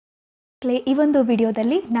ಈ ಒಂದು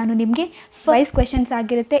ವಿಡಿಯೋದಲ್ಲಿ ನಾನು ನಿಮಗೆ ವೈಸ್ ಕ್ವೆಶನ್ಸ್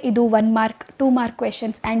ಆಗಿರುತ್ತೆ. ಇದು 1 mark 2 mark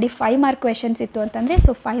questions and 5 mark questions ಇತ್ತು ಅಂತಂದರೆ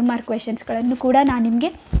ಸೊ 5 ಮಾರ್ಕ್ ಕ್ವೆಶನ್ಸ್ಗಳನ್ನು ಕೂಡ ನಾನು ನಿಮಗೆ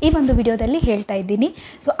ಈ ಒಂದು ವಿಡಿಯೋದಲ್ಲಿ ಹೇಳ್ತಾ ಇದ್ದೀನಿ.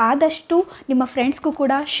 ಸೊ ಆದಷ್ಟು ನಿಮ್ಮ ಫ್ರೆಂಡ್ಸ್ಗೂ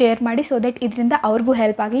ಕೂಡ ಶೇರ್ ಮಾಡಿ ಸೊ ದಟ್ ಇದರಿಂದ ಅವ್ರಿಗೂ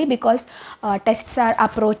ಹೆಲ್ಪ್ ಆಗಲಿ. Because tests R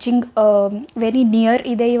approaching very near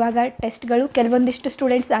ಇದೆ. ಇವಾಗ ಟೆಸ್ಟ್ಗಳು ಕೆಲವೊಂದಿಷ್ಟು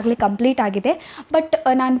ಸ್ಟೂಡೆಂಟ್ಸ್ ಆಗಲಿ ಕಂಪ್ಲೀಟ್ ಆಗಿದೆ. ಬಟ್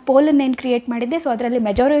ನಾನು ಪೋಲನ್ನು ಏನು ಕ್ರಿಯೇಟ್ ಮಾಡಿದ್ದೆ, ಸೊ ಅದರಲ್ಲಿ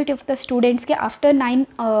ಮೆಜಾರಿಟಿ ಆಫ್ ದ ಸ್ಟೂಡೆಂಟ್ಸ್ಗೆ ಆಫ್ಟರ್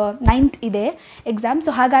 9th ಇದೆ ಎಕ್ಸಾಮ್.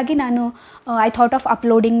 ಸೊ ಹಾಗಾಗಿ ನಾನು I thought of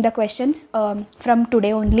uploading the questions from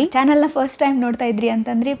today only. ಚಾನಲ್ನ ಫಸ್ಟ್ ಟೈಮ್ ನೋಡ್ತಾ ಇದ್ರಿ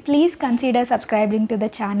ಅಂತಂದರೆ please consider subscribing to the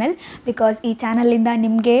channel. Because ಈ ಚಾನಲಿಂದ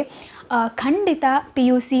ನಿಮಗೆ ಖಂಡಿತ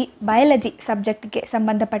PUC ಬಯಾಲಜಿ ಸಬ್ಜೆಕ್ಟ್ಗೆ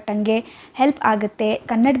ಸಂಬಂಧಪಟ್ಟಂಗೆ ಹೆಲ್ಪ್ ಆಗುತ್ತೆ.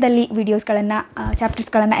 ಕನ್ನಡದಲ್ಲಿ ವೀಡಿಯೋಸ್ಗಳನ್ನು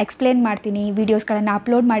ಚಾಪ್ಟರ್ಸ್ಗಳನ್ನು ಎಕ್ಸ್ಪ್ಲೇನ್ ಮಾಡ್ತೀನಿ, ವೀಡಿಯೋಸ್ಗಳನ್ನು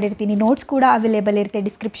ಅಪ್ಲೋಡ್ ಮಾಡಿರ್ತೀನಿ, ನೋಟ್ಸ್ ಕೂಡ ಅವೈಲೇಬಲ್ ಇರುತ್ತೆ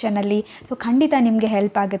ಡಿಸ್ಕ್ರಿಪ್ಷನಲ್ಲಿ. ಸೊ ಖಂಡಿತ ನಿಮಗೆ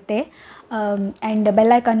ಹೆಲ್ಪ್ ಆಗುತ್ತೆ. ಆ್ಯಂಡ್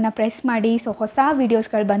ಬೆಲ್ಲೈಕನ್ನ ಪ್ರೆಸ್ ಮಾಡಿ. ಸೊ ಹೊಸ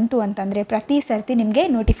ವೀಡಿಯೋಸ್ಗಳು ಬಂತು ಅಂತಂದರೆ ಪ್ರತಿ ಸರ್ತಿ ನಿಮಗೆ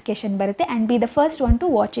ನೋಟಿಫಿಕೇಷನ್ ಬರುತ್ತೆ. And B the first one to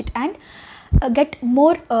watch it and get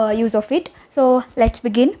more use of it. So let's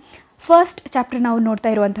begin. First chapter ನಾವು ನೋಡ್ತಾ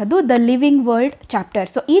ಇರುವಂಥದ್ದು the living world chapter.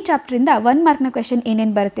 So ಈ ಚಾಪ್ಟ್ರಿಂದ 1 ಮಾರ್ಕ್ನ ಕ್ವೆಶನ್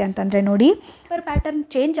ಏನೇನು ಬರುತ್ತೆ ಅಂತಂದರೆ ನೋಡಿ, ಪೇಪರ್ ಪ್ಯಾಟರ್ನ್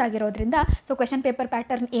ಚೇಂಜ್ ಆಗಿರೋದ್ರಿಂದ ಸೊ ಕ್ವೆಶನ್ ಪೇಪರ್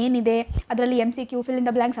ಪ್ಯಾಟರ್ನ್ ಏನಿದೆ ಅದರಲ್ಲಿ MCQ fill in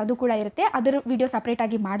the blanks ಅದು ಕೂಡ ಇರುತ್ತೆ. ಅದರ ವಿಡಿಯೋ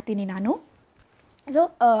ಸಪ್ರೇಟಾಗಿ ಮಾಡ್ತೀನಿ ನಾನು. ಸೊ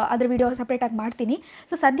ಅದ್ರ ವಿಡಿಯೋ ಸಪ್ರೇಟಾಗಿ ಮಾಡ್ತೀನಿ.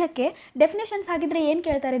 ಸೊ ಸದ್ಯಕ್ಕೆ ಡೆಫಿನೇಷನ್ಸ್ ಆಗಿದ್ದರೆ ಏನು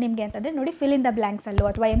ಕೇಳ್ತಾರೆ ನಿಮಗೆ ಅಂತಂದರೆ ನೋಡಿ, ಫಿಲ್ ಇನ್ ದ ಬ್ಲ್ಯಾಂಕ್ಸಲ್ಲೋ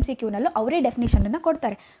ಅಥವಾ MCQನಲ್ಲೋ ಅವರೇ ಡೆಫಿನೇಷನನ್ನು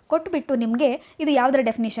ಕೊಡ್ತಾರೆ. ಕೊಟ್ಬಿಟ್ಟು ನಿಮಗೆ ಇದು ಯಾವುದರ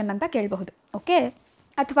ಡೆಫಿನೇಷನ್ ಅಂತ ಕೇಳಬಹುದು. ಓಕೆ,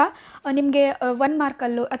 ಅಥವಾ ನಿಮಗೆ 1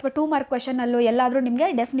 ಮಾರ್ಕಲ್ಲೋ ಅಥವಾ 2 ಮಾರ್ಕ್ ಕ್ವೆಶನಲ್ಲೋ ಎಲ್ಲಾದರೂ ನಿಮಗೆ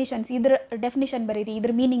ಇದ್ರ ಡೆಫಿನೇಷನ್ ಬರೀರಿ,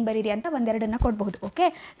 ಇದ್ರ ಮೀನಿಂಗ್ ಬರೀರಿ ಅಂತ ಒಂದೆರಡನ್ನು ಕೊಡಬಹುದು. ಓಕೆ,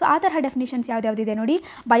 ಸೊ ಆ ತರಹ ಡೆಫಿನೇಷನ್ಸ್ ಯಾವ್ದಾವುದಿದೆ ನೋಡಿ.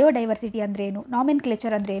 ಬಯೋಡೈವರ್ಸಿಟಿ ಅಂದರೆ ಏನು,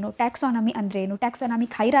 ನಾಮೆನ್ಕ್ಲೇಚರ್ ಅಂದರೆ ಏನು, ಟ್ಯಾಕ್ಸಾನಮಿ ಅಂದರೆ ಏನು,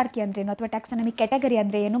 ಟ್ಯಾಕ್ಸಾನಮಿಕ್ ಹೈರಾರ್ಕಿ ಅಂದರೆ ಏನು, ಅಥವಾ ಟ್ಯಾಕ್ಸಾನಮಿಕ್ ಕ್ಯಾಟಗರಿ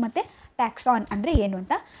ಅಂದರೆ ಏನು, ಮತ್ತು ಟ್ಯಾಕ್ಸಾನ್ ಅಂದರೆ ಏನು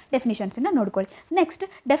ಅಂತ ಡೆಫಿನೇಷನ್ಸನ್ನು ನೋಡ್ಕೊಳ್ಳಿ. Next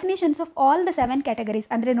definitions of all the 7 categories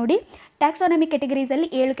ಅಂದರೆ ನೋಡಿ, ಟ್ಯಾಕ್ಸಾನಮಿಕ್ ಕ್ಯಾಟಗರೀಸಲ್ಲಿ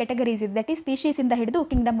 7 ಕ್ಯಾಟಗರೀಸ್ ಇದೆ. ದಟ್ ಈಸ್ ಸ್ಪೀಶೀಸಿಂದ ಹಿಡಿದು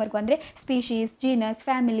ಕಿಂಗ್ಡಮ್ವರೆಗೂ, ಅಂದರೆ species, genus,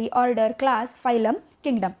 family, order, class, phylum,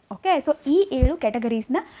 Kingdom. Okay, so ಈ 7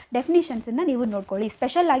 ಕ್ಯಾಟಗರೀಸ್ನ ಡೆಫಿನೇಷನ್ಸನ್ನು ನೀವು ನೋಡ್ಕೊಳ್ಳಿ.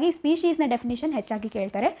 ಸ್ಪೆಷಲ್ ಆಗಿ ಸ್ಪೀಶೀಸ್ನ ಡೆಫಿನೇಷನ್ ಹೆಚ್ಚಾಗಿ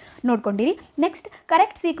ಕೇಳ್ತಾರೆ, ನೋಡ್ಕೊಂಡಿರಿ. Next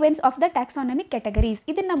correct sequence of the ಟ್ಯಾಕ್ಸಾನಮಿಕ್ categories.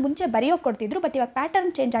 ಇದನ್ನು ಮುಂಚೆ ಬರೆಯೋಕೆ ಕೊಡ್ತಿದ್ರು, ಬಟ್ ಇವಾಗ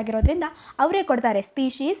ಪ್ಯಾಟರ್ನ್ ಚೇಂಜ್ ಆಗಿರೋದ್ರಿಂದ ಅವರೇ ಕೊಡ್ತಾರೆ.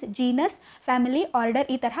 ಸ್ಪೀಶೀಸ್, ಜೀನಸ್, ಫ್ಯಾಮಿಲಿ, ಆರ್ಡರ್,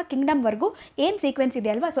 ಈ ತರಹ ಕಿಂಗ್ಡಮ್ವರೆಗೂ ಏನು ಸೀಕ್ವೆನ್ಸ್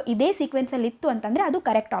ಇದೆ ಅಲ್ವಾ, ಸೊ ಇದೇ ಸೀಕ್ವೆನ್ಸಲ್ಲಿ ಇತ್ತು ಅಂತಂದರೆ ಅದು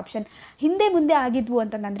ಕರೆಕ್ಟ್ ಆಪ್ಷನ್. ಹಿಂದೆ ಮುಂದೆ ಆಗಿದ್ವು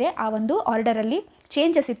ಅಂತಂದರೆ ಆ ಒಂದು ಆರ್ಡರಲ್ಲಿ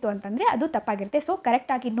ಚೇಂಜಸ್ ಇತ್ತು ಅಂತಂದರೆ ಅದು ತಪ್ಪಾಗಿರುತ್ತೆ. ಸೊ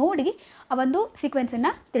ಕರೆಕ್ಟಾಗಿ ನೋಡಿ ಆ ಒಂದು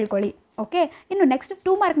ಸೀಕ್ವೆನ್ಸನ್ನು ತಿಳ್ಕೊಳ್ಳಿ. ಓಕೆ, ಇನ್ನು ನೆಕ್ಸ್ಟ್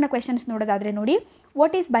 2 ಮಾರ್ಕ್ನ ಕ್ವೆಶನ್ಸ್ ನೋಡೋದಾದರೆ ನೋಡಿ,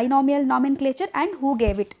 what is binomial ನಾಮೆನ್ಕ್ಲೇಚರ್ and who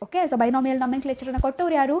gave it. Okay, so binomial ನಾಮೆನ್ಕ್ಲೇಚರನ್ನು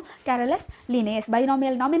ಕೊಟ್ಟವ್ರು ಯಾರು? ಕ್ಯಾರಲಸ್ ಲಿನೇಯಸ್.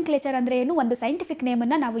 ಬೈನಾಮಿಯಲ್ ನಾಮೆನ್ಕ್ಲೇಚರ್ ಅಂದರೆ ಏನು? ಒಂದು ಸೈಂಟಿಫಿಕ್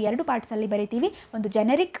ನೇಮನ್ನು ನಾವು 2 ಪಾರ್ಟ್ಸಲ್ಲಿ ಬರಿತೀವಿ. ಒಂದು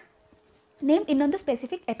ಜೆನೆರಿಕ್ ನೇಮ್, ಇನ್ನೊಂದು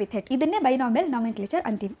ಸ್ಪೆಸಿಫಿಕ್ ಎಪಿಥೆಟ್. ಇದನ್ನೇ ಬೈನಾಮಿಯಲ್ ನಾಮೆನ್ಕ್ಲೇಚರ್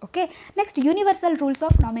ಅಂತೀವಿ. Okay, next universal rules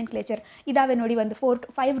of ನಾಮೆನ್ಕ್ಲೇಚರ್ ಇದಾವೆ ನೋಡಿ. ಒಂದು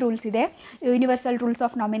 4-5 ರೂಲ್ಸ್ ಇದೆ ಯೂನಿವರ್ಸಲ್ ರೂಲ್ಸ್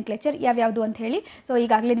ಆಫ್ ನಾಮೆನ್ಕ್ಲೇಚರ್. ಯಾವ್ಯಾವುದು ಅಂತ ಹೇಳಿ ಸೊ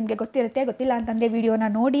ಈಗಾಗಲೇ ನಿಮಗೆ ಗೊತ್ತಿರುತ್ತೆ. ಗೊತ್ತಿಲ್ಲ ಅಂತಂದರೆ ವಿಡಿಯೋನ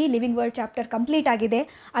ನೋಡಿ. ಲಿವಿಂಗ್ ವರ್ಲ್ಡ್ ಚಾಪ್ಟರ್ ಕಂಪ್ಲೀಟ್ ಆಗಿದೆ,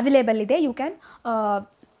 ಅವೈಲೇಬಲ್ ಇದೆ. You can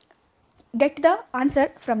get the answer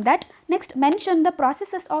from that. Next mention the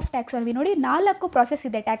processes of taxonomy. ನೋಡಿ 4 ಪ್ರಾಸೆಸ್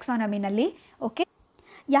ಇದೆ ಟ್ಯಾಕ್ಸಾನಮಿನಲ್ಲಿ. ಓಕೆ,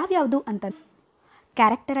 ಯಾವ್ಯಾವುದು ಅಂತ: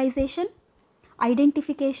 characterisation,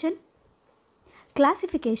 identification,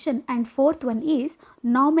 classification, and 4th one is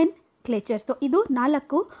nomenclature. So ಇದು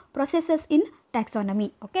 4 ಪ್ರೊಸೆಸಸ್ ಇನ್ ಟ್ಯಾಕ್ಸಾನಮಿ.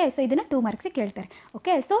 ಓಕೆ, ಸೊ ಇದನ್ನು 2 ಮಾರ್ಕ್ಸಿಗೆ ಕೇಳ್ತಾರೆ.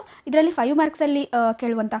 Okay, so ಇದರಲ್ಲಿ 5 ಮಾರ್ಕ್ಸಲ್ಲಿ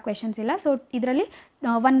ಕೇಳುವಂಥ ಕ್ವೆಶನ್ಸ್ ಇಲ್ಲ. ಸೊ ಇದರಲ್ಲಿ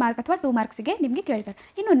 1 ಮಾರ್ಕ್ ಅಥವಾ 2 ಮಾರ್ಕ್ಸಿಗೆ ನಿಮಗೆ ಕೇಳ್ತಾರೆ.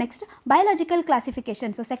 ಇನ್ನು next biological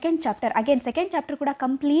classification. So second chapter, again second chapter ಕೂಡ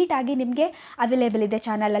ಕಂಪ್ಲೀಟ್ ಆಗಿ ನಿಮಗೆ ಅವೈಲೇಬಲ್ ಇದೆ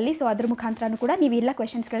ಚಾನಲಲ್ಲಿ. ಸೊ ಅದ್ರ ಮುಖಾಂತರನೂ ಕೂಡ ನೀವು ಎಲ್ಲ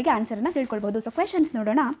ಕ್ವೆಶನ್ಸ್ಗಳಿಗೆ ಆನ್ಸರನ್ನು ತಿಳ್ಕೊಳ್ಬೋದು. ಸೊ ಕ್ವೆಶನ್ಸ್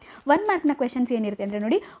ನೋಡೋಣ. 1 ಮಾರ್ಕ್ನ ಕ್ವೆಶನ್ಸ್ ಏನಿರುತ್ತೆ ಅಂದರೆ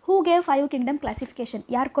ನೋಡಿ, ಹೂ ಗೇವ್ 5 ಕಿಂಗ್ಡಮ್ ಕ್ಲಾಸಿಫಿಕೇಷನ್.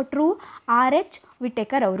 ಯಾರು ಕೊಟ್ಟರು? RH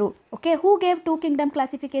ವಿಟೇಕರ್ ಅವರು. Okay, who gave 2 Kingdom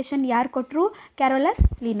classification. ಯಾರು ಕೊಟ್ಟರು? ಕ್ಯಾರೋಲಸ್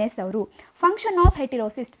ಲಿನೆಸ್ ಅವರು. Function of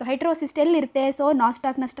ಹೆಟಿರೋಸಿಸ್ಟ್. ಸೊ ಹೆಟಿರೋಸಿಸ್ಟ್ ಎಲ್ಲಿರುತ್ತೆ? ಸೊ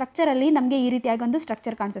ನಾಸ್ಟಾಕ್ನ ಸ್ಟ್ರಕ್ಚರಲ್ಲಿ ನಮಗೆ ಈ ರೀತಿಯಾಗಿ ಒಂದು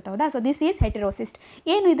ಸ್ಟ್ರಕ್ಚರ್ ಕಾಣಿಸುತ್ತೆ, ಹೌದಾ? So this is ಹೆಟಿರೋಸಿಸ್ಟ್.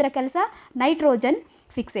 ಏನು ಇದರ ಕೆಲಸ? Nitrogen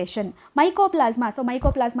fixation. ಮೈಕೋಪ್ಲಾಸ್ಮಾ. ಸೊ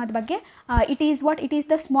ಮೈಕೋಪ್ಲಾಸ್ಮಾದ ಬಗ್ಗೆ it is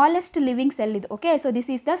the smallest living cell ಇದು. Okay, so this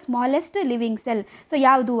is the smallest living cell. So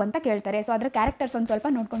ಯಾವುದು ಅಂತ ಕೇಳ್ತಾರೆ. ಸೊ ಅದರ ಕ್ಯಾರೆಕ್ಟರ್ಸ್ ಒಂದು ಸ್ವಲ್ಪ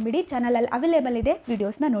ನೋಡ್ಕೊಂಡ್ಬಿಡಿ, ಚಾನಲಲ್ಲಿ ಅವೈಲೇಬಲ್ ಇದೆ,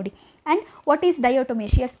 ವೀಡಿಯೋಸ್ನ ನೋಡಿ. And what is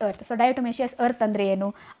ಡಯೋಟೊಮೇಷಿಯಸ್ earth. So ಡಯೋಟೊಮೇಷಿಯಸ್ earth ಅಂದರೆ ಏನು,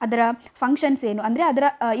 ಅದರ ಫಂಕ್ಷನ್ಸ್ ಏನು, ಅಂದರೆ ಅದರ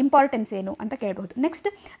ಇಂಪಾರ್ಟೆನ್ಸ್ ಏನು ಅಂತ ಕೇಳ್ಬೋದು. ನೆಕ್ಸ್ಟ್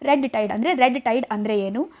ರೆಡ್ ಟೈಡ್ ಅಂದರೆ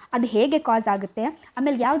ಏನು, ಅದು ಹೇಗೆ ಕಾಸ್ ಆಗುತ್ತೆ,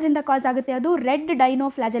 ಆಮೇಲೆ ಯಾವುದರಿಂದ ಕಾಸ್ ಆಗುತ್ತೆ? ಅದು ರೆಡ್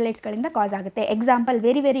ಡೈನೋಫ್ಲಾಜೆಲೇಟ್ಸ್ಗಳಿಂದ ಕಾಸ್ ಆಗುತ್ತೆ. Example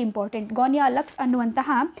very very important, ಗೋನಿಯಾ lux ಅನ್ನುವಂತಹ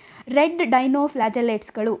ರೆಡ್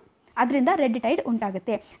ಡೈನೋಫ್ಲಾಜೆಲೇಟ್ಸ್ಗಳು, ಅದರಿಂದ ರೆಡ್ ಟೈಡ್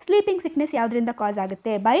ಉಂಟಾಗುತ್ತೆ. ಸ್ಲೀಪಿಂಗ್ ಸಿಕ್ನೆಸ್ ಯಾವುದರಿಂದ ಕಾಸ್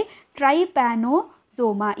ಆಗುತ್ತೆ? ಬೈ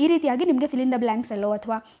ಟ್ರೈಪ್ಯಾನೋಸೋಮಾ. ಈ ರೀತಿಯಾಗಿ ನಿಮಗೆ ಫಿಲ್ ಇನ್ ದ ಬ್ಲ್ಯಾಂಕ್ಸಲ್ಲೋ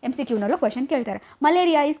ಅಥವಾ MCQನಲ್ಲೋ ಕ್ವೆಶನ್ ಕೇಳ್ತಾರೆ.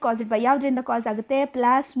 ಮಲೇರಿಯಾ ಈಸ್ ಕಾಸ್ಡ್ ಬೈ, ಯಾವುದರಿಂದ ಕಾಸ್ ಆಗುತ್ತೆ?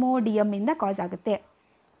 ಪ್ಲಾಸ್ಮೋಡಿಯಮ್ ಇಂದ ಕಾಸ್ ಆಗುತ್ತೆ.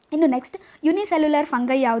 ಇನ್ನು ನೆಕ್ಸ್ಟ್ ಯುನಿಸೆಲ್ಯುಲರ್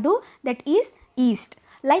ಫಂಗೈ ಯಾವುದು? That is East.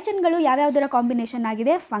 ಲೈಚನ್ಗಳು ಯಾವ್ಯಾವುದರ ಕಾಂಬಿನೇಷನ್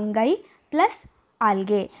ಆಗಿದೆ? Fungi plus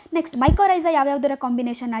algae. Next mycorrhiza ಯಾವ್ಯಾವುದರ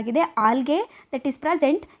combination ಆಗಿದೆ? Algae that is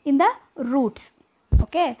present in the roots.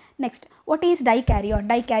 Okay. Next what is ಡೈಕ್ಯಾರಿಯಾನ್?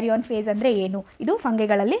 ಡೈಕ್ಯಾರಿಯಾನ್ face ಅಂದರೆ ಏನು? ಇದು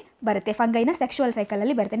ಫಂಗೈಗಳಲ್ಲಿ ಬರುತ್ತೆ, ಫಂಗೈನ ಸೆಕ್ಷುವಲ್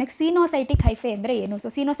ಸೈಕಲಲ್ಲಿ ಬರುತ್ತೆ. ನೆಕ್ಸ್ಟ್ ಸಿನೋಸೈಟಿಕ್ ಹೈಫೆ ಅಂದರೆ ಏನು? ಸೊ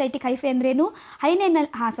ಸಿನೋಸೈಟಿಕ್ ಹೈಫೆ ಅಂದ್ರೇನು?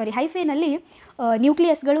 ಹೈಫೆನಲ್ಲಿ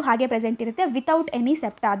ನ್ಯೂಕ್ಲಿಯಸ್ಗಳು ಹಾಗೆ ಪ್ರೆಸೆಂಟ್ ಇರುತ್ತೆ ವಿತೌಟ್ ಎನಿ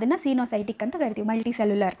ಸೆಪ್ಟಾ, ಅದನ್ನು ಸಿನೋಸೈಟಿಕ್ ಅಂತ ಕರಿತೀವಿ, multi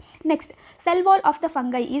cellular. Next cell wall of the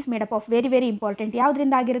fungi is made up of, very very important,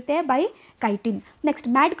 ಯಾವುದರಿಂದ ಆಗಿರುತ್ತೆ? By chitin. Next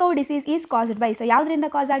mad cow disease is caused by, so ಯಾವುದರಿಂದ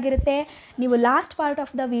ಕಾಸ್ ಆಗಿರುತ್ತೆ? ನೀವು last part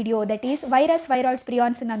of the video that is virus viroids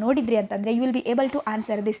ಪ್ರಿಯಾನ್ಸನ್ನು ನೋಡಿದ್ರಿ ಅಂತಂದರೆ you will be able to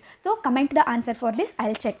answer this. So comment the answer for this, I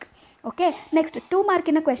will check. Okay. Next 2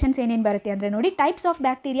 ಮಾರ್ಕಿನ questions ಏನೇನು ಬರುತ್ತೆ ಅಂದರೆ ನೋಡಿ, types of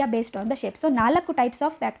bacteria based on the shape. So 4 types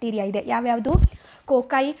of bacteria ಇದೆ. ಯಾವ್ಯಾವುದು?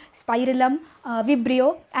 ಕೋಕೈ, ಸ್ಪೈರಲಮ್, vibrio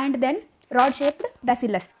and then rod shaped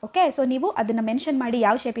bacillus. Okay. So ನೀವು ಅದನ್ನು mention ಮಾಡಿ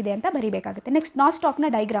ಯಾವ ಶೇಪ್ ಇದೆ ಅಂತ ಬರೀಬೇಕಾಗುತ್ತೆ. Next ನಾಸ್ಟಾಕ್ನ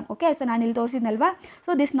diagram. ಓಕೆ. ಸೊ ನಾನು ಇಲ್ಲಿ ತೋರಿಸಿದ್ನಲ್ವಾ,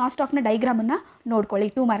 ಸೊ ದಿಸ್ ನಾಸ್ಟಾಕ್ನ ಡೈಗ್ರಾಮನ್ನು ನೋಡ್ಕೊಳ್ಳಿ,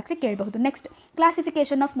 2 ಮಾರ್ಕ್ಸಿಗೆ ಕೇಳಬಹುದು. ನೆಕ್ಸ್ಟ್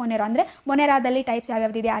ಕ್ಲಾಸಿಫಿಕೇಶನ್ ಆಫ್ ಮೊನೆರಾ, ಅಂದರೆ ಮೊನೆರಾದಲ್ಲಿ types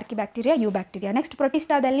ಯಾವ್ಯಾವುದಿದೆ? Archae bacteria, you bacteria. Next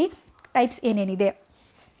ಪ್ರೊಟಿಸ್ಟಾದಲ್ಲಿ types ಏನೇನಿದೆ?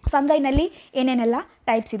 ಫಂಗೈನಲ್ಲಿ ಏನೇನೆಲ್ಲ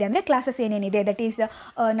ಟೈಪ್ಸ್ ಇದೆ ಅಂದರೆ ಕ್ಲಾಸಸ್ ಏನೇನಿದೆ? ದಟ್ ಈಸ್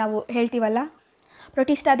ನಾವು ಹೇಳ್ತೀವಲ್ಲ,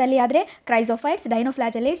 ಪ್ರೊಟಿಸ್ಟಾದಲ್ಲಿ ಆದರೆ ಕ್ರೈಸೋಫೈಟ್ಸ್,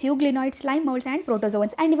 ಡೈನೋಫ್ಲಾಜೆಲೇಟ್ಸ್, ಯೂಗ್ಲಿನಾಯ್ಡ್ಸ್, slime ಮೌಲ್ಸ್ and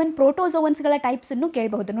protozoans. And even ಪ್ರೋಟೋಸೋವನ್ಸ್ಗಳ ಟೈಪ್ಸನ್ನು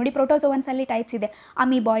ಕೇಳಬಹುದು ನೋಡಿ. ಪ್ರೋಟೋಸೋವನ್ಸಲ್ಲಿ ಟೈಪ್ಸ್ ಇದೆ,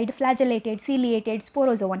 ಅಮಿಬಾಯ್ಡ್, ಫ್ಲಾಜೆಲೇಟೆಡ್, ಸಿಲಿಯೇಟೆಡ್,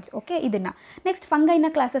 ಸ್ಪೋರೋಸೋವನ್ಸ್. ಓಕೆ. ಇದನ್ನು ನೆಕ್ಸ್ಟ್ ಫಂಗೈನ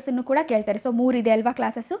ಕ್ಲಾಸಸ್ಸನ್ನು ಕೂಡ ಕೇಳ್ತಾರೆ. ಸೊ 3 ಇದೆ ಅಲ್ವಾ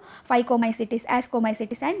ಕ್ಲಾಸಸ್ಸು? ಫೈಕೋಮೈಸಿಟಿಸ್,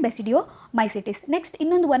 ಆಸ್ಕೋಮೈಸಿಟಿಸ್ ಆ್ಯಂಡ್ ಬೆಸಿಡಿಯೋಮೈಸಿಟಿಸ್. ನೆಕ್ಸ್ಟ್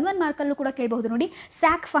ಇನ್ನೊಂದು 1 ಮಾರ್ಕಲ್ಲೂ ಕೂಡ ಕೇಳಬಹುದು ನೋಡಿ,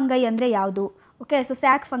 ಸ್ಯಾಕ್ ಫಂಗೈ ಅಂದರೆ ಯಾವುದು? ಓಕೆ. ಸೊ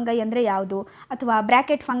ಸ್ಯಾಕ್ ಫಂಗೈ ಅಂದರೆ ಯಾವುದು? ಅಥವಾ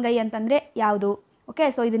ಬ್ರ್ಯಾಕೆಟ್ ಫಂಗೈ ಅಂತಂದರೆ ಯಾವುದು? ಓಕೆ.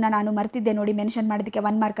 ಸೊ ಇದನ್ನು ನಾನು ಮರ್ತಿದ್ದೆ ನೋಡಿ ಮೆನ್ಷನ್ ಮಾಡೋದಕ್ಕೆ,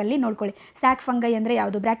 1 ಮಾರ್ಕಲ್ಲಿ ನೋಡ್ಕೊಳ್ಳಿ. ಸ್ಯಾಕ್ ಫಂಗೈ ಅಂದರೆ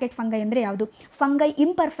ಯಾವುದು? ಬ್ರ್ಯಾಕೆಟ್ ಫಂಗೈ ಅಂದರೆ ಯಾವುದು? ಫಂಗೈ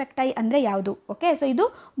ಇಂಪರ್ಫೆಕ್ಟೈ ಅಂದರೆ ಯಾವುದು? ಓಕೆ. ಸೊ ಇದು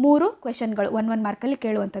 3 ಕ್ವೆಶನ್ಗಳು 1 ಮಾರ್ಕಲ್ಲಿ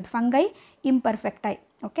ಕೇಳುವಂಥದ್ದು. ಫಂಗೈ ಇಂಪರ್ಫೆಕ್ಟೈ.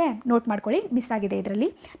 ಓಕೆ. ನೋಟ್ ಮಾಡ್ಕೊಳ್ಳಿ, ಮಿಸ್ ಆಗಿದೆ ಇದರಲ್ಲಿ.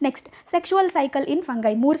 ನೆಕ್ಸ್ಟ್ ಸೆಕ್ಷುವಲ್ ಸೈಕಲ್ ಇನ್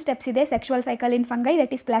ಫಂಗೈ. 3 ಸ್ಟೆಪ್ಸ್ ಇದೆ sexual cycle in fungi,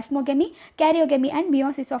 that is ಪ್ಲಾಸ್ಮೋಗೆಮಿ, ಕ್ಯಾರಿಯೋಗೆಮಿ and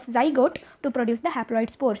meiosis of zygote to produce the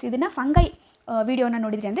haploid spores. ಇದನ್ನು ಫಂಗೈ ವಿಡಿಯೋನ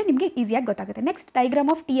ನೋಡಿದ್ರಿ ಅಂದರೆ ನಿಮಗೆ ಈಸಿಯಾಗಿ ಗೊತ್ತಾಗುತ್ತೆ. ನೆಕ್ಸ್ಟ್ ಡೈಗ್ರಾಮ್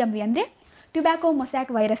ಆಫ್ TMV ಅಂದರೆ ಟ್ಯುಬ್ಯಾಕೋ ಮೊಸ್ಯಾಕ್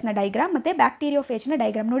ವೈರಸ್ನ ಡೈಗ್ರಾಮ್ ಮತ್ತು ಬ್ಯಾಕ್ಟೀರಿಯೋಫೇಜ್ನ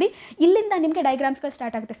ಡೈಗ್ರಾಮ್. ನೋಡಿ ಇಲ್ಲಿಂದ ನಿಮಗೆ ಡೈಗ್ರಾಮ್ಸ್ಗಳು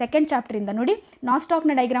ಸ್ಟಾರ್ಟ್ ಆಗುತ್ತೆ, ಸೆಕೆಂಡ್ ಚಾಪ್ಟರಿಂದ. ನೋಡಿ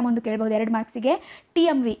ನಾಸ್ಟಾಕ್ನ ಡೈಗ್ರಾಮ್ ಒಂದು ಕೇಳ್ಬೋದು 2 ಮಾರ್ಕ್ಸಿಗೆ,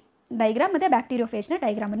 TMV ಡೈಗ್ರಾಮ್ ಮತ್ತು ಬ್ಯಾಕ್ಟೀರಿಯೋಫೇಜ್ನ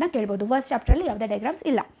ಡೈಗ್ರಾಮನ್ನು ಕೇಳ್ಬೋದು. ಫಸ್ಟ್ ಚಾಪ್ಟರಲ್ಲಿ ಯಾವುದೇ ಡೈಗ್ರಾಮ್ಸ್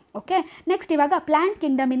ಇಲ್ಲ. ಓಕೆ. ನೆಕ್ಸ್ಟ್ ಇವಾಗ ಪ್ಲಾಂಟ್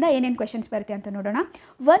ಕಿಂಗ್ಡಮಿಂದ ಏನೇನು ಕ್ವೆಶನ್ಸ್ ಬರುತ್ತೆ ಅಂತ ನೋಡೋಣ.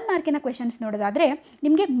 1 ಮಾರ್ಕಿನ ಕ್ವೆಶನ್ಸ್ ನೋಡೋದಾದರೆ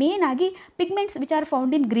ನಿಮಗೆ ಮೇನ್ ಆಗಿ pigments which are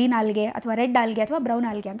found in green algae ಅಥವಾ ರೆಡ್ ಆಲ್ಗೆ ಅಥವಾ ಬ್ರೌನ್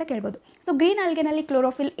ಆಲ್ಗೆ ಅಂತ ಕೇಳ್ಬೋದು. So green ಆಲ್ಗೆನಲ್ಲಿ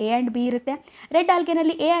chlorophyll A and B ಇರುತ್ತೆ. ರೆಡ್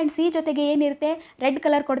ಆಲ್ಗೆನಲ್ಲಿ A ಆ್ಯಂಡ್ C ಜೊತೆಗೆ ಏನಿರುತ್ತೆ? ರೆಡ್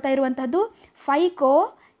ಕಲರ್ ಕೊಡ್ತಾ ಇರುವಂಥದ್ದು ಫೈಕೋ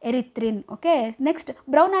ಎರಿಥ್ರಿನ್. ಓಕೆ. Next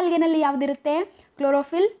brown ಆಲ್ಗೆನಲ್ಲಿ ಯಾವುದಿರುತ್ತೆ?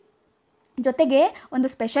 ಕ್ಲೋರೋಫಿಲ್ ಜೊತೆಗೆ ಒಂದು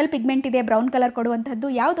ಸ್ಪೆಷಲ್ ಪಿಗ್ಮೆಂಟ್ ಇದೆ ಬ್ರೌನ್ ಕಲರ್ ಕೊಡುವಂಥದ್ದು,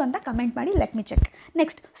 ಯಾವುದು ಅಂತ ಕಮೆಂಟ್ ಮಾಡಿ, let me check.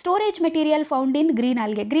 Next storage material found in green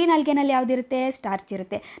algae. Green ಆಲ್ಗೆನಲ್ಲಿ ಯಾವುದಿರುತ್ತೆ? Starch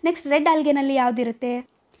ಇರುತ್ತೆ. Next red ಆಲ್ಗೆನಲ್ಲಿ ಯಾವುದಿರುತ್ತೆ?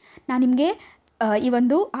 ನಾನು ನಿಮಗೆ ಈ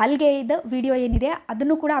ಒಂದು ಆಲ್ಗೆದ ವಿಡಿಯೋ ಏನಿದೆ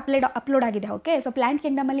ಅದನ್ನು ಕೂಡ ಅಪ್ಲೋಡ್ ಆಗಿದೆ. ಓಕೆ. ಸೊ ಪ್ಲಾಂಟ್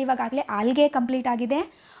ಕಿಂಗ್ಡಮಲ್ಲಿ ಇವಾಗಲೇ ಆಲ್ಗೆ ಕಂಪ್ಲೀಟ್ ಆಗಿದೆ,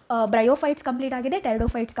 ಬ್ರಯೋಫೈಟ್ಸ್ ಕಂಪ್ಲೀಟ್ ಆಗಿದೆ,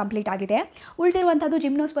 ಟೆರಡೋಫೈಟ್ಸ್ ಕಂಪ್ಲೀಟ್ ಆಗಿದೆ. ಉಳಿದಿರುವಂಥದ್ದು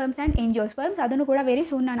ಜಿಮ್ನೋಸ್ಪರ್ಮ್ಸ್ ಆ್ಯಂಡ್ ಎಂಜಿಯೋಸ್ಪರ್ಮ್ಸ್, ಅದನ್ನು ಕೂಡ ವೆರಿ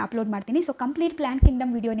ಸೂನ್ ನಾನು ಅಪ್ಲೋಡ್ ಮಾಡ್ತೀನಿ. So complete plant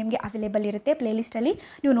Kingdom video ನಿಮಗೆ ಅವೈಲೇಬಲ್ ಇರುತ್ತೆ ಪ್ಲೇಲಿಸ್ಟಲ್ಲಿ,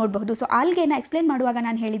 ನೀವು ನೋಡಬಹುದು. ಸೊ ಆಲ್ಗೆನ ಎಕ್ಸ್ಪ್ಲೇನ್ ಮಾಡುವಾಗ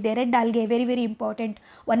ನಾನು ಹೇಳಿದ್ದೆ red algae very very important,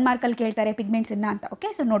 1 ಮಾರ್ಕಲ್ಲಿ ಕೇಳ್ತಾರೆ ಪಿಗ್ಮೆಂಟ್ಸನ್ನು ಅಂತ.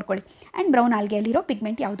 ಓಕೆ. ಸೊ ನೋಡ್ಕೊಳ್ಳಿ. ಆ್ಯಂಡ್ ಬ್ರೌನ್ ಆಲ್ಗೆಯಲ್ಲಿರೋ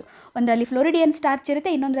ಪಿಗ್ಮೆಂಟ್ ಯಾವುದು? ಒಂದರಲ್ಲಿ ಫ್ಲೋರಿಡಿಯನ್ ಸ್ಟಾರ್ಚ್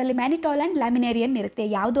ಇರುತ್ತೆ, ಇನ್ನೊಂದರಲ್ಲಿ ಮ್ಯಾನಿಟಾಲ್ ಆ್ಯಂಡ್ ಲ್ಯಾಮಿನೇರಿಯನ್ ಇರುತ್ತೆ.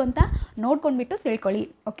 ಯಾವುದು ಅಂತ ನೋಡ್ಕೊಂಡ್ಬಿಟ್ಟು ತಿಳ್ಕೊಳ್ಳಿ.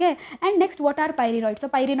 Okay. And next what are ಪೈರಿನಾಯ್ಡ್ಸ್? So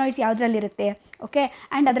ಪೈರಿನಾಯ್ಡ್ಸ್ ಯಾವುದರಲ್ಲಿರುತ್ತೆ? Okay.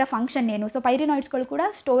 And ಅದರ ಫಂಕ್ಷನ್ ಏನು? ಸೊ ಪೈರಿನಾಯ್ಡ್ಸ್ಗಳು ಕೂಡ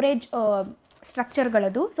ಸ್ಟೋರೇಜ್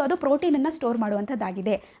ಸ್ಟ್ರಕ್ಚರ್ಗಳದು. ಸೊ ಅದು ಪ್ರೋಟೀನನ್ನು store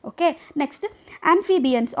ಮಾಡುವಂಥದ್ದಾಗಿದೆ. Okay. Next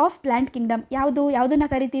amphibians of plant Kingdom ಯಾವುದನ್ನು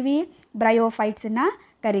ಕರಿತೀವಿ? ಬ್ರಯೋಫೈಟ್ಸನ್ನು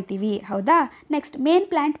ಕರಿತೀವಿ. ಹೌದಾ? Next main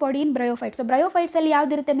plant body in bryophytes. So ಬ್ರಯೋಫೈಟ್ಸಲ್ಲಿ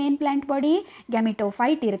ಯಾವುದಿರುತ್ತೆ? Main plant body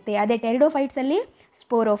ಗ್ಯಾಮಿಟೋಫೈಟ್ ಇರುತ್ತೆ. ಅದೇ ಟೆರಿಡೋಫೈಟ್ಸಲ್ಲಿ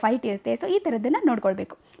ಸ್ಪೋರೋಫೈಟ್ ಇರುತ್ತೆ. ಸೊ ಈ ಥರದ್ದನ್ನು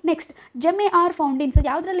ನೋಡ್ಕೊಳ್ಬೇಕು. Next ಜೆಮ್ಮೆ are found in. So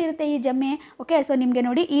ಯಾವುದರಲ್ಲಿ ಇರುತ್ತೆ ಈ ಜೆಮ್ಮೆ? ಓಕೆ. ಸೊ ನಿಮಗೆ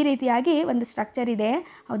ನೋಡಿ ಈ ರೀತಿಯಾಗಿ ಒಂದು ಸ್ಟ್ರಕ್ಚರ್ ಇದೆ.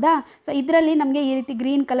 ಹೌದಾ? ಸೊ ಇದರಲ್ಲಿ ನಮಗೆ ಈ ರೀತಿ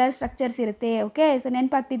ಗ್ರೀನ್ ಕಲರ್ ಸ್ಟ್ರಕ್ಚರ್ಸ್ ಇರುತ್ತೆ. Okay. So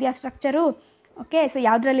ನೆನಪಾಗ್ತಿದೆಯಾ structure? Okay. So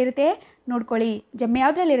ಯಾವುದ್ರಲ್ಲಿರುತ್ತೆ ನೋಡ್ಕೊಳ್ಳಿ, ಜೆಮ್ಮೆ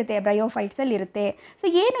ಯಾವುದ್ರಲ್ಲಿರುತ್ತೆ? ಬ್ರಯೋಫೈಟ್ಸಲ್ಲಿ ಇರುತ್ತೆ. ಸೊ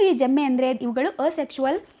ಏನು ಈ ಜೆಮ್ಮೆ ಅಂದರೆ ಇವುಗಳು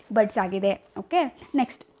ಅಸೆಕ್ಷುವಲ್ ಬರ್ಡ್ಸ್ ಆಗಿದೆ. Okay.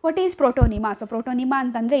 Next what is ಪ್ರೋಟೋನಿಮಾ? So ಪ್ರೋಟೋನಿಮಾ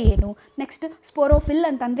ಅಂತಂದರೆ ಏನು? ನೆಕ್ಸ್ಟ್ ಸ್ಪೋರೋಫಿಲ್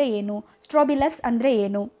ಅಂತಂದರೆ ಏನು? ಸ್ಟ್ರೋಬಿಲಸ್ ಅಂದರೆ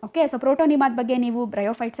ಏನು? ಓಕೆ. ಸೊ ಪ್ರೋಟೋನಿಮಾದ ಬಗ್ಗೆ ನೀವು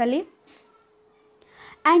ಬ್ರಯೋಫೈಟ್ಸಲ್ಲಿ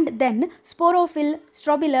ಆ್ಯಂಡ್ ದೆನ್ ಸ್ಪೋರೋಫಿಲ್,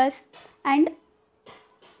 ಸ್ಟ್ರೋಬಿಲಸ್ ಆ್ಯಂಡ್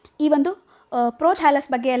ಈ ಒಂದು ಪ್ರೋಥ್ಯಾಲಸ್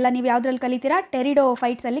ಬಗ್ಗೆ ಎಲ್ಲ ನೀವು ಯಾವುದ್ರಲ್ಲಿ ಕಲಿತೀರಾ?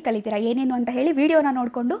 ಟೆರಿಡೋಫೈಟ್ಸಲ್ಲಿ ಕಲಿತೀರಾ. ಏನೇನು ಅಂತ ಹೇಳಿ ವಿಡಿಯೋನ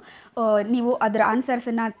ನೋಡಿಕೊಂಡು ನೀವು ಅದರ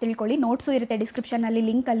ಆನ್ಸರ್ಸನ್ನು ತಿಳ್ಕೊಳ್ಳಿ. ನೋಟ್ಸು ಇರುತ್ತೆ ಡಿಸ್ಕ್ರಿಪ್ಷನಲ್ಲಿ,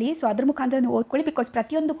 ಲಿಂಕಲ್ಲಿ. ಸೊ ಅದ್ರ ಮುಖಾಂತರ ನೀವು ಓದ್ಕೊಳ್ಳಿ. ಬಿಕಾಸ್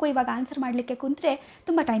ಪ್ರತಿಯೊಂದಕ್ಕೂ ಇವಾಗ ಆನ್ಸರ್ ಮಾಡಲಿಕ್ಕೆ ಕುಂತರೆ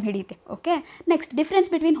ತುಂಬ ಟೈಮ್ ಹಿಡಿಯುತ್ತೆ. Okay. Next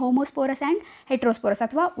difference between homosporous and ಹೆಟ್ರೋಸ್ಪೋರಸ್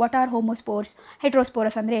ಅಥವಾ ವಾಟ್ ಆರ್ ಹೋಮೋಸ್ಪೋರ್ಸ್?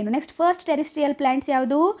 ಹೆಟ್ರೋಸ್ಪೋರಸ್ ಅಂದರೆ ಏನು? ನೆಕ್ಸ್ಟ್ ಫಸ್ಟ್ ಟೆರಿಸ್ಟ್ರಿಯಲ್ ಪ್ಲಾಂಟ್ಸ್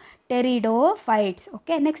ಯಾವುದು? Pteridophytes.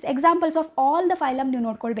 Okay, next examples of all the phylum ನೀವು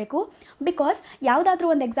ನೋಡ್ಕೊಳ್ಬೇಕು. ಬಿಕಾಸ್ ಯಾವುದಾದ್ರೂ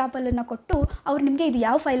ಒಂದು ಎಕ್ಸಾಂಪಲನ್ನು ಕೊಟ್ಟು ಅವ್ರು ನಿಮಗೆ ಇದು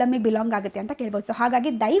ಯಾವ ಫೈಲಮಿಗೆ ಬಿಲಾಂಗ್ ಆಗುತ್ತೆ ಅಂತ ಕೇಳ್ಬೋದು. ಸೊ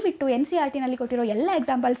ಹಾಗಾಗಿ ದಯವಿಟ್ಟು NCERTನಲ್ಲಿ ಕೊಟ್ಟಿರೋ ಎಲ್ಲ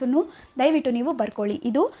ಎಕ್ಸಾಂಪಲ್ಸನ್ನು ದಯವಿಟ್ಟು ನೀವು ಬರ್ಕೊಳ್ಳಿ.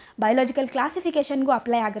 ಇದು ಬಯೋಲಾಜಿಕಲ್ ಕ್ಲಾಸಿಫಿಕೇಷನ್ಗೂ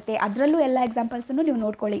ಅಪ್ಲೈ ಆಗುತ್ತೆ, ಅದರಲ್ಲೂ ಎಲ್ಲ ಎಕ್ಸಾಂಪಲ್ಸನ್ನು ನೀವು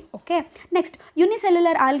ನೋಡ್ಕೊಳ್ಳಿ. ಓಕೆ, ನೆಕ್ಸ್ಟ್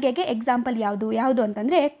ಯುನಿಸೆಲ್ಯುಲರ್ ಆಲ್ಗೆಗೆ ಎಕ್ಸಾಂಪಲ್ ಯಾವುದು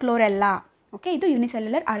ಅಂತಂದರೆ ಕ್ಲೋರೆಲ್ಲಾ. ಓಕೆ, ಇದು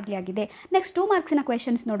ಯುನಿಸೆಲ್ಯುಲರ್ ಆಲ್ಗೆ ಆಗಿದೆ. ನೆಕ್ಸ್ಟ್ 2 ಮಾರ್ಕ್ಸಿನ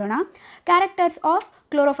ಕ್ವೆಶನ್ಸ್ ನೋಡೋಣ. ಕ್ಯಾರೆಕ್ಟರ್ಸ್ ಆಫ್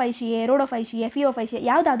ಕ್ಲೋರೋಫೈಶಿಯೆ, ರೋಡೋಫೈಶಿಯೆ, ಫಿಯೋಫೈಶಿಯೆ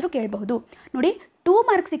ಯಾವುದಾದ್ರೂ ಕೇಳಬಹುದು. ನೋಡಿ, 2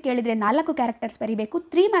 ಮಾರ್ಕ್ಸಿಗೆ ಕೇಳಿದರೆ 4 ಕ್ಯಾರೆಕ್ಟರ್ಸ್ ಬರೀಬೇಕು,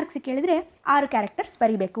 3 ಮಾರ್ಕ್ಸಿಗೆ ಕೇಳಿದರೆ 6 ಕ್ಯಾರೆಕ್ಟರ್ಸ್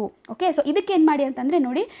ಬರೀಬೇಕು. ಓಕೆ, ಸೊ ಇದಕ್ಕೇನು ಮಾಡಿ ಅಂತಂದರೆ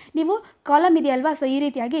ನೋಡಿ, ನೀವು ಕಾಲಮ್ ಇದೆಯಲ್ವಾ, ಸೊ ಈ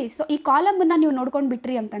ರೀತಿಯಾಗಿ ಸೊ ಈ ಕಾಲಮನ್ನು ನೀವು ನೋಡ್ಕೊಂಡು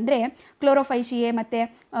ಬಿಟ್ರಿ ಅಂತಂದರೆ ಕ್ಲೋರೋಫೈಶಿಯೆ ಮತ್ತು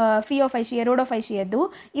ಫಿಯೋಫೈಶಿಯೆ, ರೋಡೋಫೈಶಿಯದ್ದು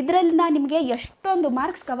ಇದರಿಂದ ನಿಮಗೆ ಎಷ್ಟೊಂದು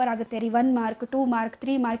ಮಾರ್ಕ್ಸ್ ಕವರ್ ಆಗುತ್ತೆ ರೀ. 1 ಮಾರ್ಕ್, 2 ಮಾರ್ಕ್,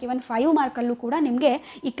 3 ಮಾರ್ಕ್, ಇವನ್ 5 ಮಾರ್ಕಲ್ಲೂ ಕೂಡ ನಿಮಗೆ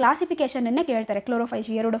ಈ ಕ್ಲಾಸಿಫಿಕೇಷನನ್ನೇ ಕೇಳ್ತಾರೆ,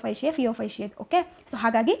 ಕ್ಲೋರೋಫೈಶಿಯೆ, ರೋಡೋಫೈಶಿಯೆ, ಫಿಯೋಫೈಶಿಯೆ. ಓಕೆ, ಸೊ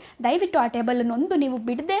ಹಾಗಾಗಿ ದಯವಿಟ್ಟು ಆ ಟೇಬಲನ್ನು ಒಂದು ನೀವು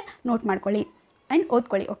ಬಿಡದೆ ನೋಟ್ ಮಾಡ್ಕೊಳ್ಳಿ ಆ್ಯಂಡ್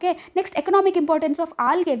ಓದ್ಕೊಳ್ಳಿ. Okay, next economic importance of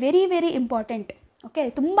algae, very very important. Okay,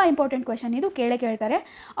 ತುಂಬ ಇಂಪಾರ್ಟೆಂಟ್ ಕ್ವೆಶನ್ ಇದು, ಕೇಳ್ತಾರೆ.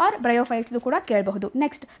 ಆರ್ ಬ್ರಯೋಫೈಟ್ಸ್ದು ಕೂಡ ಕೇಳಬಹುದು.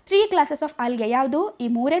 ನೆಕ್ಸ್ಟ್ 3 ಕ್ಲಾಸಸ್ ಆಫ್ ಆಲ್ಗೆ, ಯಾವುದು ಈ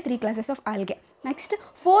 3 classes of algae. Next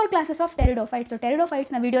 4 classes of pteridophytes.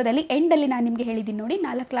 ಟೆರಿಡೋಫೈಟ್ಸ್ನ ವಿಡಿಯೋದಲ್ಲಿ ಎಂಡಲ್ಲಿ ನಾನು ನಿಮಗೆ ಹೇಳಿದ್ದೀನಿ ನೋಡಿ,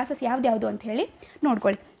 4 ಕ್ಲಾಸಸ್ ಯಾವ್ದು ಅಂತ ಹೇಳಿ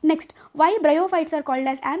ನೋಡ್ಕೊಳ್ಳಿ. Next Y bryophytes are called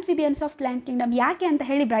as amphibians of plant Kingdom, ಯಾಕೆ ಅಂತ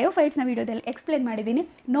ಹೇಳಿ ಬ್ರಯೋಫೈಟ್ಸ್ನ ವಿಡಿಯೋದಲ್ಲಿ ಎಕ್ಸ್ಪ್ಲೇನ್ ಮಾಡಿದ್ದೀನಿ,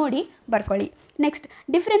 ನೋಡಿ ಬರ್ಕೊಳ್ಳಿ. ನೆಕ್ಸ್ಟ್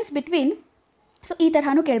ಡಿಫ್ರೆನ್ಸ್ ಬಿಟ್ವೀನ್, ಸೊ ಈ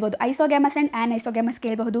ತರಹನೂ ಕೇಳ್ಬೋದು, ಐಸೋಗ್ಯಾಮಸ್ ಆ್ಯಂಡ್ ಆ್ಯನ್ಐಸೋಗ್ಯಾಮಸ್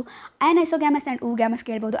ಕೇಳಬಹುದು, ಆ್ಯನ್ಐಸೋಗ್ಯಾಮಸ್ ಆ್ಯಂಡ್ ಊಗ್ಯಾಮಸ್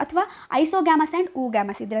ಕೇಳ್ಬೋದು, ಅಥವಾ ಐಸೋಗ್ಯಾಮಸ್ ಆ್ಯಂಡ್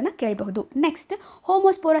ಊಗ್ಯಾಮಸ್ ಇದನ್ನು ಕೇಳಬಹುದು. Next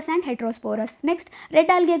homosporous and ಹೆಟ್ರೋಸ್ಪೋರಸ್. Next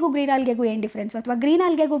red ಆಲ್ಗೆಗೂ green ಆಲ್ಗೆಗೂ ಏನು ಡಿಫ್ರೆನ್ಸು, ಅಥವಾ ಗ್ರೀನ್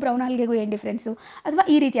ಆಲ್ಗೆಗೂ ಬ್ರೌನ್ ಆಲ್ಗೆಗೂ ಏನು ಡಿಫ್ರೆನ್ಸು, ಅಥವಾ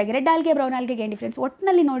ಈ ರೀತಿಯಾಗಿ ರೆಡ್ ಆಲ್ಗೆ ಬ್ರೌನ್ ಆಲ್ಗೆಗೆ ಏನು ಡಿಫ್ರೆನ್ಸ್.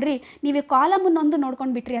 ಒಟ್ಟಿನಲ್ಲಿ ನೋಡಿರಿ, ನೀವು ಕಾಲಮನ್ನೊಂದು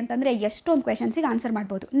ನೋಡ್ಕೊಂಡು ಬಿಟ್ರಿ ಅಂತಂದರೆ ಎಷ್ಟೊಂದು ಕ್ವೆಶನ್ಸಿಗೆ ಆನ್ಸರ್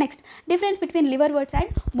ಮಾಡ್ಬೋದು. Next difference between liver words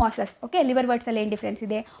and masses. Okay, liver ವರ್ಡ್ಸಲ್ಲಿ ಏನು ಡಿಫ್ರೆನ್ಸ್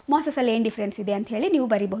ಇದೆ, ಮಾಸಸಲ್ಲಿ ಏನು ಡಿಫ್ರೆನ್ಸ್ ಇದೆ ಅಂತ ಹೇಳಿ ನೀವು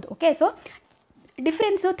ಬರಿಬೋದು. ಓಕೆ, ಸೊ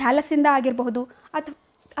ಡಿಫ್ರೆನ್ಸು ಥ್ಯಾಲಸಿಂದ ಆಗಿರಬಹುದು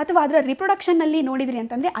ಅಥವಾ ಅದರ ರಿಪ್ರೊಡಕ್ಷನ್ನಲ್ಲಿ ನೋಡಿದ್ರಿ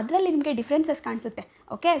ಅಂತಂದರೆ ಅದರಲ್ಲಿ ನಿಮಗೆ ಡಿಫ್ರೆನ್ಸಸ್ ಕಾಣಿಸುತ್ತೆ.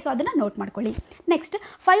 ಓಕೆ, ಸೊ ಅದನ್ನು ನೋಟ್ ಮಾಡ್ಕೊಳ್ಳಿ. ನೆಕ್ಸ್ಟ್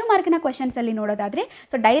 5 ಮಾರ್ಕಿನ ಕ್ವೆಶನ್ಸಲ್ಲಿ ನೋಡೋದಾದರೆ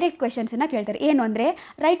ಸೊ ಡೈರೆಕ್ಟ್ ಕ್ವೆಶನ್ಸನ್ನು ಕೇಳ್ತಾರೆ. ಏನು ಅಂದರೆ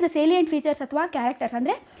ರೈಟ್ ದ ಸೇಲಿಯಂಟ್ ಫೀಚರ್ಸ್ ಅಥವಾ ಕ್ಯಾರೆಕ್ಟರ್ಸ್,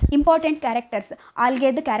 ಅಂದರೆ ಇಂಪಾರ್ಟೆಂಟ್ ಕ್ಯಾರೆಕ್ಟರ್ಸ್,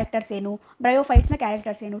 ಆಲ್ಗೆದ ಕ್ಯಾರೆಕ್ಟರ್ಸ್ ಏನು, ಬ್ರಯೋಫೈಟ್ಸ್ನ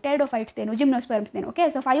ಕ್ಯಾರೆಕ್ಟರ್ಸ್ ಏನು, ಟೆರಿಡೋಫೈಟ್ಸ್ ಏನು, ಜಿಮ್ನೋಸ್ಪರ್ಮ್ಸ್ ಏನು. ಓಕೆ,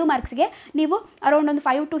 ಸೊ 5 ಮಾರ್ಕ್ಸ್ಗೆ ನೀವು ಅರೌಂಡ್ ಒಂದು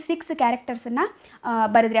 5 to 6 ಕ್ಯಾರೆಕ್ಟರ್ಸನ್ನು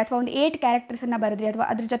ಬರೆದ್ರಿ, ಅಥವಾ ಒಂದು 8 ಕ್ಯಾರೆಕ್ಟರ್ಸನ್ನು ಬರೆದ್ರಿ, ಅಥವಾ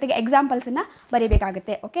ಅದ್ರ ಜೊತೆಗೆ ಎಕ್ಸಾಂಪಲ್ಸನ್ನು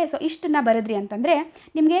ಬರೀಬೇಕಾಗುತ್ತೆ. ಓಕೆ, ಸೊ ಇಷ್ಟನ್ನು ಬರೆದ್ರಿ ಅಂತಂದರೆ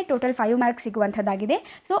ನಿಮಗೆ ಟೋಟಲ್ 5 ಮಾರ್ಕ್ಸ್ ಸಿಗುವಂಥದ್ದಾಗಿದೆ.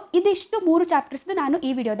 ಸೊ ಇದಿಷ್ಟು 3 ಚಾಪ್ಟರ್ಸ್ದು ನಾನು ಈ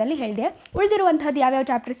ವಿಡಿಯೋದಲ್ಲಿ ಹೇಳಿದೆ. ಉಳಿದಿರುವಂಥದ್ದು ಯಾವ್ಯಾವ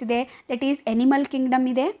ಚಾಪ್ಟರ್ಸ್ ಇದೆ, ದಟ್ ಈಸ್ ಎನಿಮಲ್ ಕಿಂಗ್ಡಮ್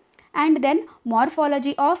ಇದೆ, and then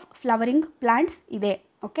morphology of flowering plants ಇದೆ.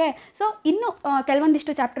 ಓಕೆ, ಸೊ ಇನ್ನು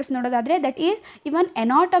ಕೆಲವೊಂದಿಷ್ಟು ಚಾಪ್ಟರ್ಸ್ ನೋಡೋದಾದರೆ that is even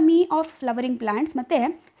anatomy of flowering plants ಮತ್ತು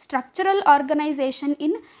ಸ್ಟ್ರಕ್ಚರಲ್ ಆರ್ಗನೈಸೇಷನ್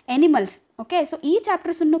ಇನ್ ಎನಿಮಲ್ಸ್. ಓಕೆ, ಸೊ ಈ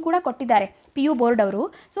ಚಾಪ್ಟರ್ಸನ್ನು ಕೂಡ ಕೊಟ್ಟಿದ್ದಾರೆ PU ಬೋರ್ಡ್ ಅವರು.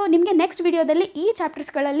 ಸೊ ನಿಮಗೆ ನೆಕ್ಸ್ಟ್ ವಿಡಿಯೋದಲ್ಲಿ ಈ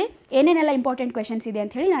ಚಾಪ್ಟರ್ಸ್ಗಳಲ್ಲಿ ಏನೇನೆಲ್ಲ ಇಂಪಾರ್ಟೆಂಟ್ ಕ್ವೆಶನ್ಸ್ ಇದೆ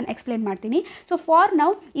ಅಂತ ಹೇಳಿ ನಾನು ಎಕ್ಸ್ಪ್ಲೇನ್ ಮಾಡ್ತೀನಿ. ಸೊ ಫಾರ್ ನೌ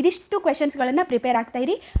ಇದಿಷ್ಟು ಕ್ವೆಶನ್ಸ್ಗಳನ್ನು ಪ್ರಿಪೇರ್ ಆಗ್ತಾ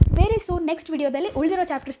ಇರಿ. ವೆರಿ ಸೂನ್ ನೆಕ್ಸ್ಟ್ ವಿಡಿಯೋದಲ್ಲಿ ಉಳಿದಿರೋ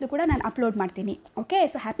ಚಾಪ್ಟರ್ಸ್ದು ಕೂಡ ನಾನು ಅಪ್ಲೋಡ್ ಮಾಡ್ತೀನಿ. Okay,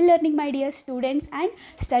 so happy learning my dear students and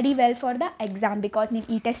study well for the exam. Because ನೀವು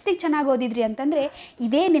ಈ ಟೆಸ್ಟಿಗೆ ಚೆನ್ನಾಗಿ ಓದಿದ್ರಿ ಅಂತಂದರೆ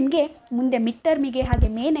ಇದೇ ನಿಮಗೆ ಮುಂದೆ ಮಿಡ್ ಟರ್ಮಿಗೆ ಹಾಗೆ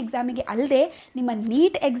ಮೇನ್ ಎಕ್ಸಾಮಿಗೆ ಅಲ್ಲದೆ ನಿಮ್ಮ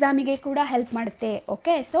ನೀಟ್ ಎಕ್ಸಾಮಿಗೆ ಕೂಡ ಹೆಲ್ಪ್ ಮಾಡುತ್ತೆ.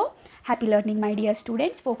 Okay, so happy learning my dear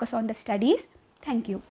students, focus on the studies. Thank you.